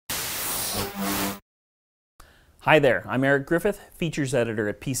Hi there, I'm Eric Griffith, Features Editor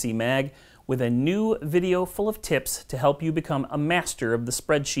at PC Mag, with a new video full of tips to help you become a master of the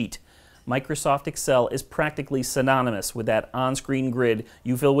spreadsheet. Microsoft Excel is practically synonymous with that on-screen grid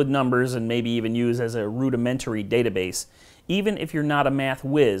you fill with numbers and maybe even use as a rudimentary database. Even if you're not a math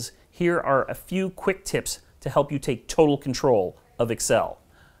whiz, here are a few quick tips to help you take total control of Excel.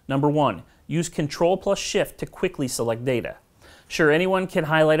 Number 1, use CTRL Shift to quickly select data. Sure, anyone can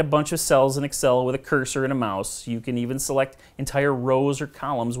highlight a bunch of cells in Excel with a cursor and a mouse. You can even select entire rows or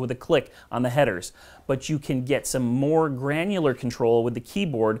columns with a click on the headers. But you can get some more granular control with the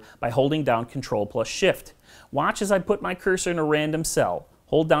keyboard by holding down CTRL Shift. Watch as I put my cursor in a random cell.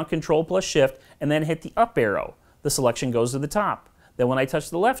 Hold down CTRL Shift and then hit the up arrow. The selection goes to the top. Then when I touch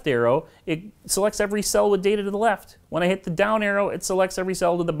the left arrow, it selects every cell with data to the left. When I hit the down arrow, it selects every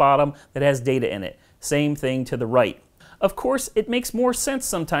cell to the bottom that has data in it. Same thing to the right. Of course, it makes more sense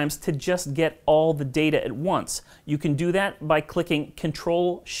sometimes to just get all the data at once. You can do that by clicking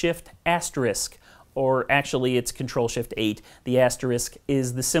Control-Shift-*, or actually it's Control-Shift-8. The asterisk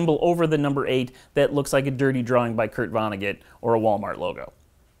is the symbol over the number 8 that looks like a dirty drawing by Kurt Vonnegut or a Walmart logo.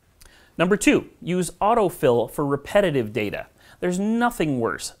 Number 2, use Autofill for repetitive data. There's nothing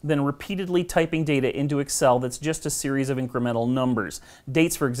worse than repeatedly typing data into Excel that's just a series of incremental numbers.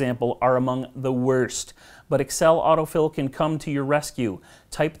 Dates, for example, are among the worst. But Excel Autofill can come to your rescue.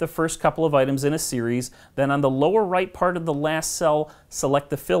 Type the first couple of items in a series, then on the lower right part of the last cell, select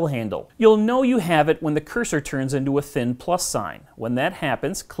the fill handle. You'll know you have it when the cursor turns into a thin plus sign. When that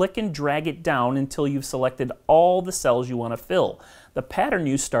happens, click and drag it down until you've selected all the cells you want to fill. The pattern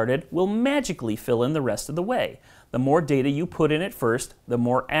you started will magically fill in the rest of the way. The more data you put in at first, the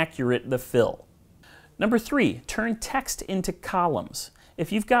more accurate the fill. Number 3, turn text into columns.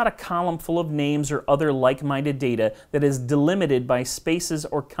 If you've got a column full of names or other like-minded data that is delimited by spaces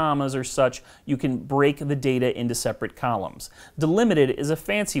or commas or such, you can break the data into separate columns. Delimited is a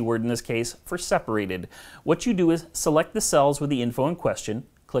fancy word in this case for separated. What you do is select the cells with the info in question,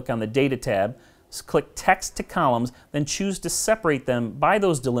 click on the Data tab, click Text to Columns, then choose to separate them by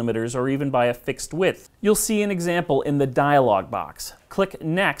those delimiters or even by a fixed width. You'll see an example in the dialog box. Click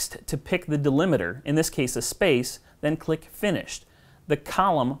Next to pick the delimiter, in this case a space, then click Finished. The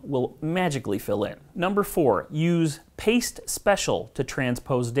column will magically fill in. Number 4, use Paste Special to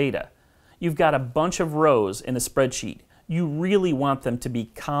transpose data. You've got a bunch of rows in a spreadsheet. You really want them to be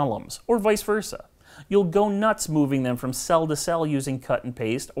columns, or vice versa. You'll go nuts moving them from cell to cell using cut and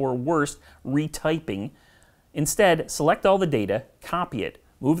paste, or worse, retyping. Instead, select all the data, copy it,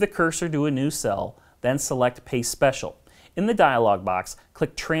 move the cursor to a new cell, then select Paste Special. In the dialog box,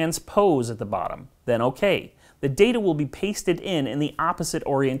 click Transpose at the bottom, then OK. The data will be pasted in the opposite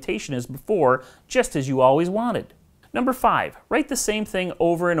orientation as before, just as you always wanted. Number 5, write the same thing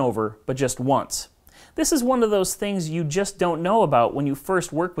over and over, but just once. This is one of those things you just don't know about when you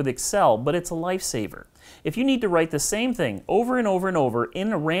first work with Excel, but it's a lifesaver. If you need to write the same thing over and over and over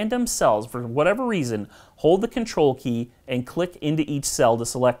in random cells for whatever reason, hold the Control key and click into each cell to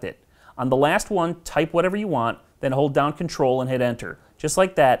select it. On the last one, type whatever you want, then hold down Control and hit Enter. Just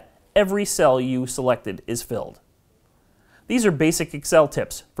like that, every cell you selected is filled. These are basic Excel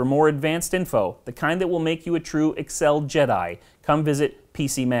tips. For more advanced info, the kind that will make you a true Excel Jedi, come visit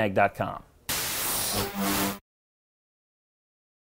PCMag.com.